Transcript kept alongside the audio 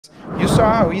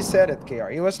saw how he said it, KR.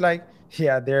 He was like,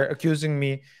 yeah, they're accusing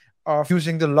me of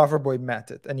using the loverboy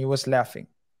method. And he was laughing,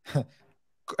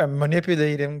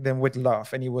 manipulating them with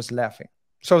love. And he was laughing.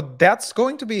 So that's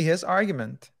going to be his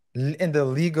argument in the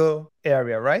legal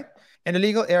area, right? And the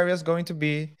legal area is going to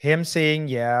be him saying,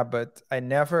 yeah, but I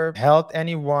never held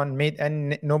anyone, made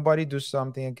nobody do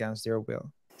something against their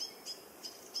will.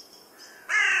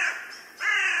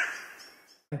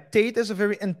 Tate is a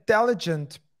very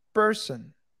intelligent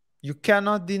person. You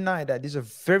cannot deny that. He's a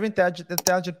very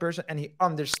intelligent person and he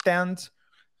understands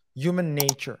human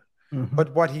nature.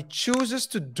 But what he chooses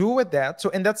to do with that, so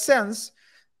in that sense,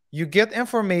 you get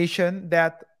information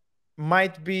that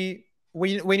might be,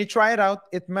 when you try it out,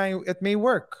 it may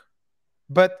work.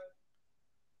 But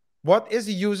what is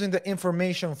he using the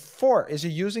information for? Is he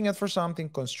using it for something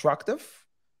constructive?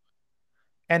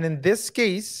 And in this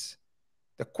case,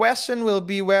 the question will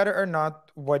be whether or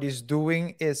not what he's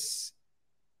doing is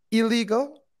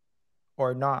illegal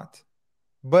or not.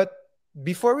 But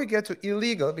before we get to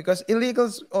illegal, because illegal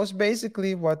is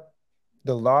basically what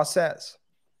the law says.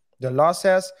 The law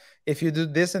says if you do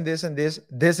this and this and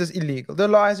this is illegal. The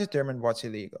law has determined what's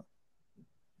illegal.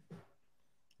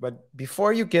 But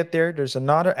before you get there, there's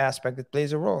another aspect that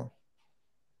plays a role.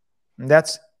 And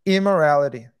that's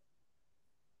immorality.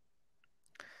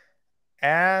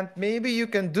 And maybe you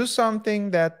can do something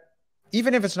that,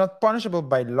 even if it's not punishable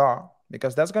by law,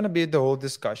 because that's going to be the whole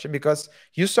discussion, because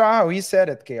you saw how he said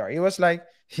it, KR. He was like,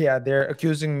 yeah, they're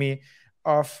accusing me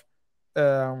of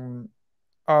using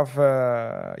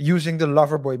the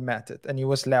loverboy method. And he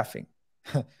was laughing,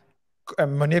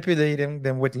 manipulating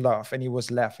them with love. And he was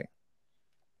laughing.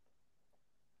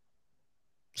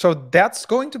 So that's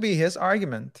going to be his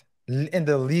argument in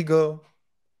the legal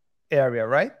area,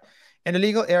 right? And the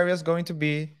legal area is going to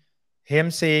be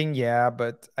him saying, yeah,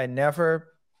 but I never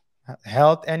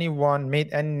held anyone,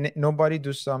 made nobody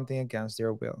do something against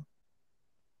their will.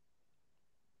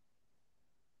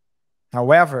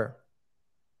 However,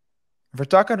 if we're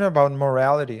talking about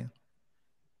morality,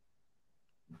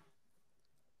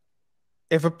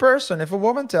 if a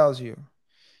woman tells you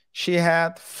she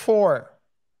had 4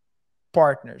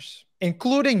 partners,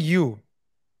 including you,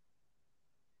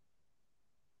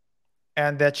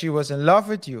 and that she was in love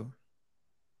with you.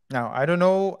 Now, I don't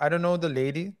know the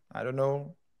lady. I don't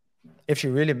know if she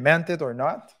really meant it or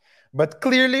not, but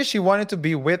clearly she wanted to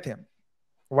be with him.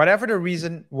 Whatever the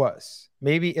reason was.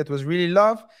 Maybe it was really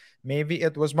love, maybe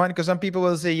it was money, because some people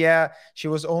will say, yeah, she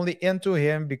was only into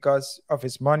him because of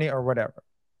his money or whatever.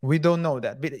 We don't know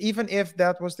that. But even if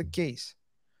that was the case,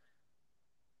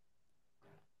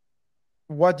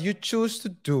 what you choose to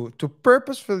do to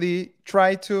purposefully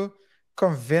try to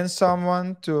convince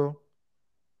someone to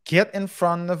get in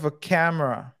front of a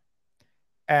camera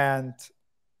and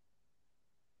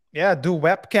do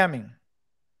webcamming,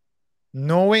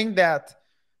 knowing that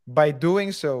by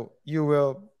doing so you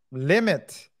will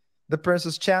limit the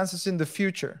person's chances in the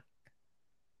future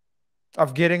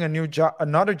of getting a new job,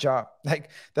 another job. Like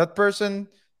that person,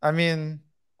 I mean,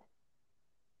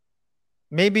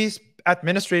 maybe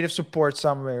administrative support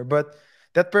somewhere, but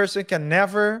that person can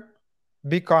never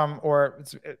become, or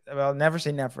well, never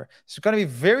say never. It's going to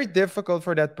be very difficult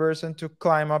for that person to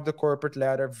climb up the corporate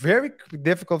ladder. Very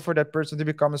difficult for that person to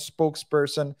become a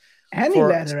spokesperson Any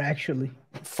ladder, actually,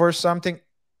 for something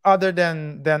other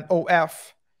than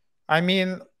OF. I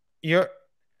mean, you're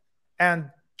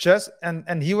and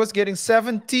he was getting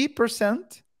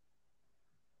 70%.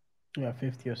 Yeah,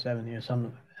 50 or 70 or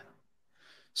something like that.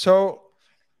 So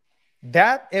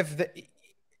that if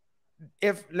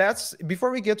let's, before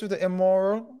we get to the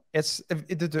immoral, it's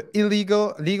the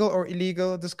legal or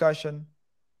illegal discussion,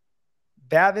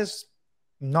 that is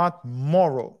not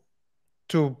moral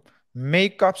to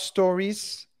make up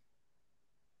stories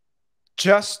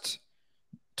just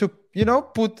to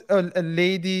put a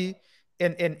lady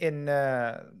in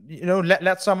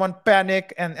let someone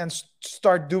panic and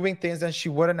start doing things that she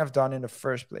wouldn't have done in the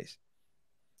first place.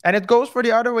 And it goes for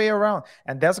the other way around,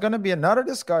 and that's going to be another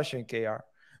discussion, KR,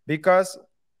 because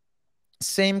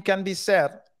same can be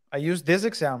said. I use this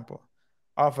example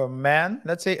of a man.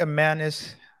 Let's say a man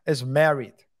is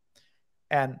married,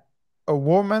 and a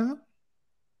woman,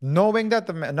 knowing that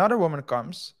another woman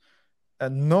comes,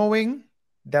 knowing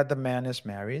that the man is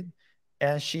married,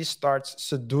 and she starts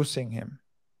seducing him.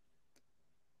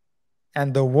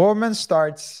 And the woman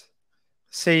starts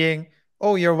saying,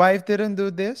 oh, your wife didn't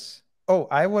do this? Oh,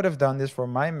 I would have done this for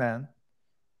my man.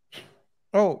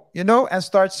 Oh, and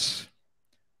starts,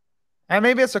 and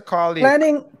maybe it's a colleague.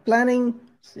 Planting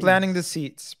the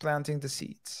seeds, planting the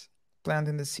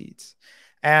seeds.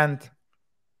 And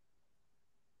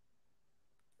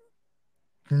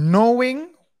knowing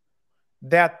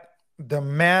that the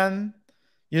man,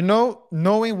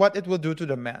 knowing what it will do to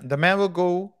the man. The man will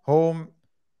go home.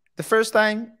 The first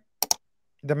time,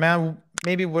 the man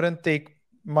maybe wouldn't take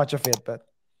much of it, but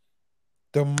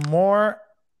the more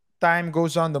time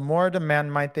goes on, the more the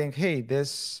man might think, hey,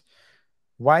 this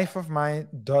wife of mine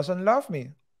doesn't love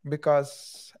me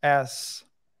because, as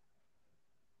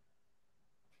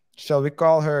shall we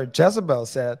call her, Jezebel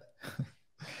said,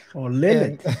 Or and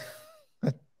Lilith.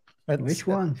 Which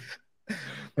one?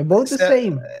 They're both the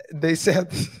same. they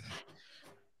said,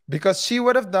 because she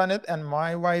would have done it and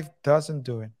my wife doesn't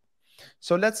do it.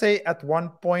 So let's say at one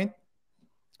point,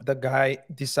 the guy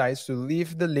decides to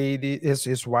leave the lady,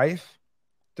 his wife,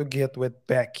 to get with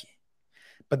Becky.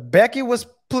 But Becky was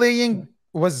playing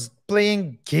Who's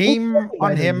game Becky, on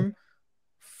by the way? him.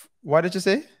 What did you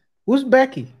say? Who's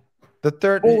Becky? The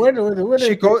third, Oh,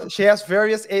 wait. she has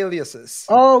various aliases.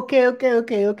 Oh,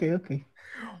 okay.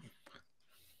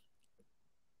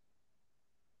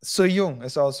 Soo-young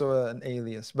is also an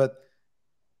alias, but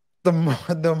the more,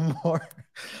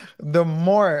 the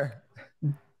more,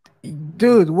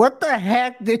 Dude, what the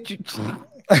heck did you?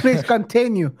 Please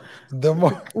continue. the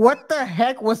more, What the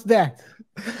heck was that?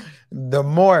 the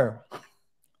more, Oh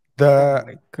the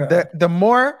my God. the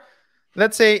more,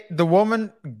 let's say the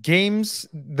woman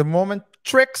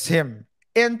tricks him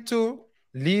into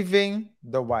leaving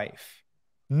the wife,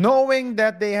 knowing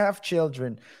that they have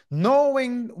children,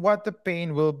 knowing what the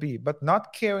pain will be, but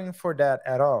not caring for that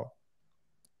at all.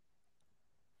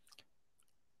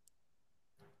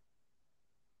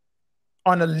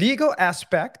 On a legal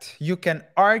aspect, you can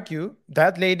argue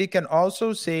that lady can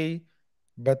also say,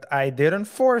 but I didn't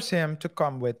force him to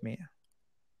come with me.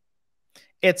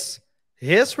 It's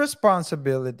his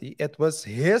responsibility. It was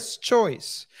his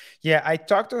choice. Yeah, I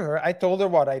talked to her. I told her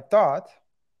what I thought.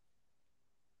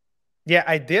 Yeah,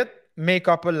 I did make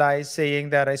up a lie saying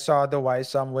that I saw the wife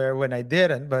somewhere when I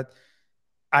didn't, but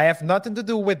I have nothing to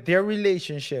do with their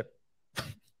relationship.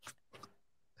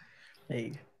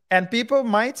 Hey. And people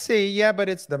might say, yeah, but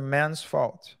it's the man's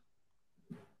fault.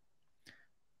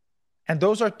 And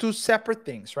those are two separate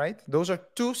things, right? Those are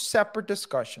two separate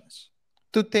discussions.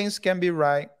 Two things can be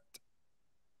right.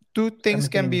 Two things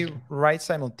can be right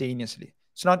simultaneously.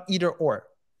 It's not either or.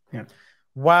 Yeah.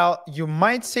 While you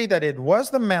might say that it was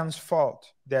the man's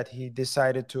fault that he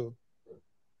decided to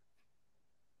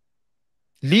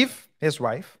leave his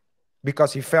wife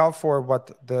because he fell for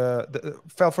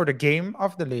fell for the game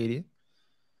of the lady.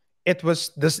 It was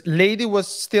this lady was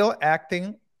still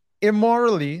acting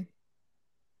immorally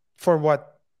for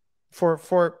what?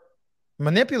 For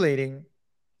manipulating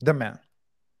the man.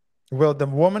 Will the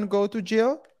woman go to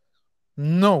jail?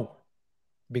 No,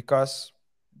 because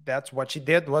that's what she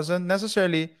did wasn't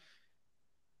necessarily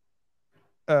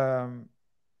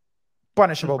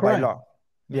punishable by law.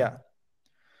 Yeah.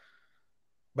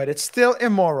 But it's still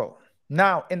immoral.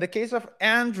 Now, in the case of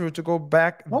Andrew, to go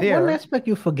back there. One aspect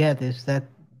you forget is that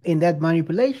in that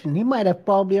manipulation, he might have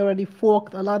probably already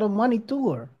forked a lot of money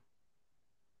to her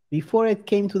before it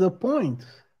came to the point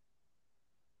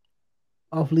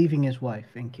of leaving his wife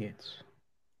and kids.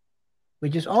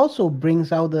 Which is also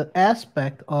brings out the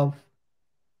aspect of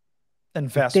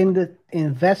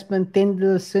investment,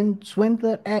 Tinder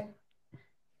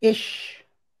swindler-ish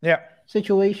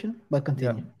situation. But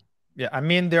continue. Yeah, I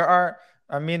mean there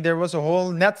was a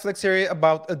whole Netflix series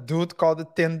about a dude called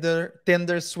the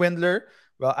Tinder swindler.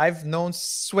 Well, I've known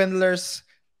swindlers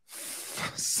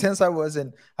since I was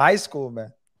in high school,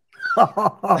 man.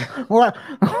 What?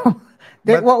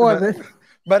 What was it?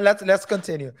 But let's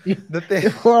continue. The thing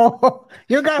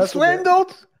you got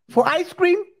swindled for ice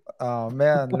cream? Oh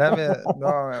man, let me. No,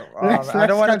 I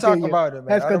don't want to talk about it,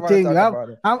 man. Let's continue.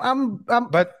 I'm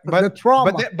but the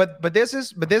trauma. But this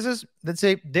is let's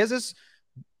say this is.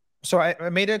 So I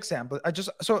made an example.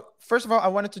 So first of all, I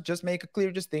wanted to just make a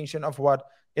clear distinction of what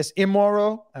is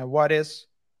immoral and what is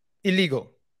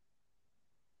illegal.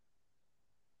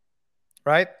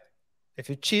 Right? If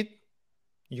you cheat,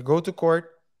 you go to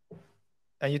court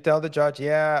and you tell the judge,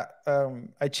 yeah,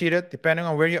 I cheated. Depending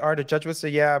on where you are, the judge will say,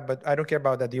 yeah, but I don't care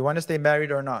about that. Do you want to stay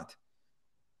married or not?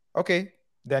 Okay,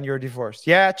 then you're divorced.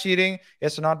 Yeah, cheating,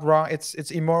 it's not wrong. It's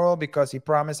immoral because he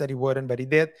promised that he wouldn't, but he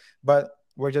did. But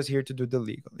we're just here to do the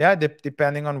legal. Yeah,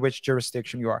 depending on which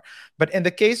jurisdiction you are. But in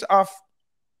the case of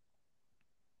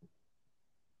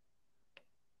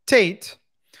Tate,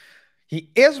 he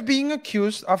is being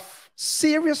accused of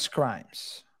serious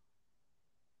crimes.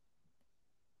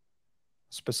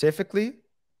 Specifically,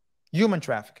 human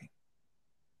trafficking.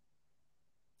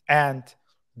 And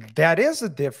that is a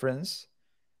difference.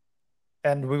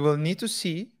 And we will need to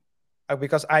see,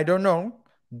 because I don't know,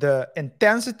 the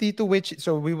intensity to which,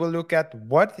 so we will look at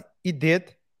what he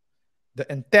did,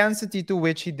 the intensity to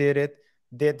which he did it.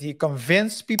 Did he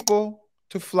convince people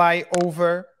to fly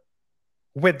over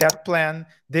with that plan?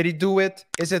 Did he do it?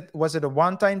 Was it a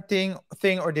one-time thing,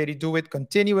 or did he do it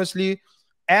continuously?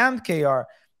 And KR,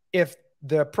 if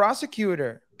the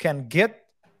prosecutor can get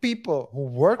people who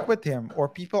work with him or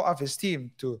people of his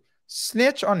team to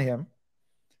snitch on him,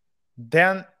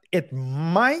 then it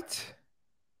might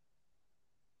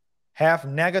have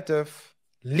negative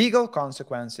legal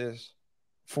consequences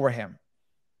for him.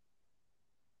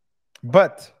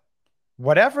 But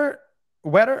whatever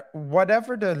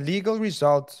the legal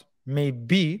result may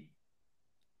be,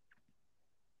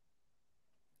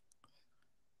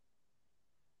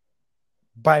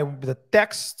 by the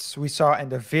texts we saw in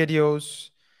the videos,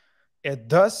 it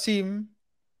does seem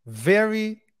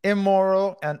very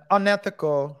immoral and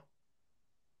unethical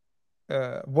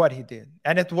what he did.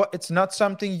 And it's not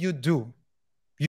something you do.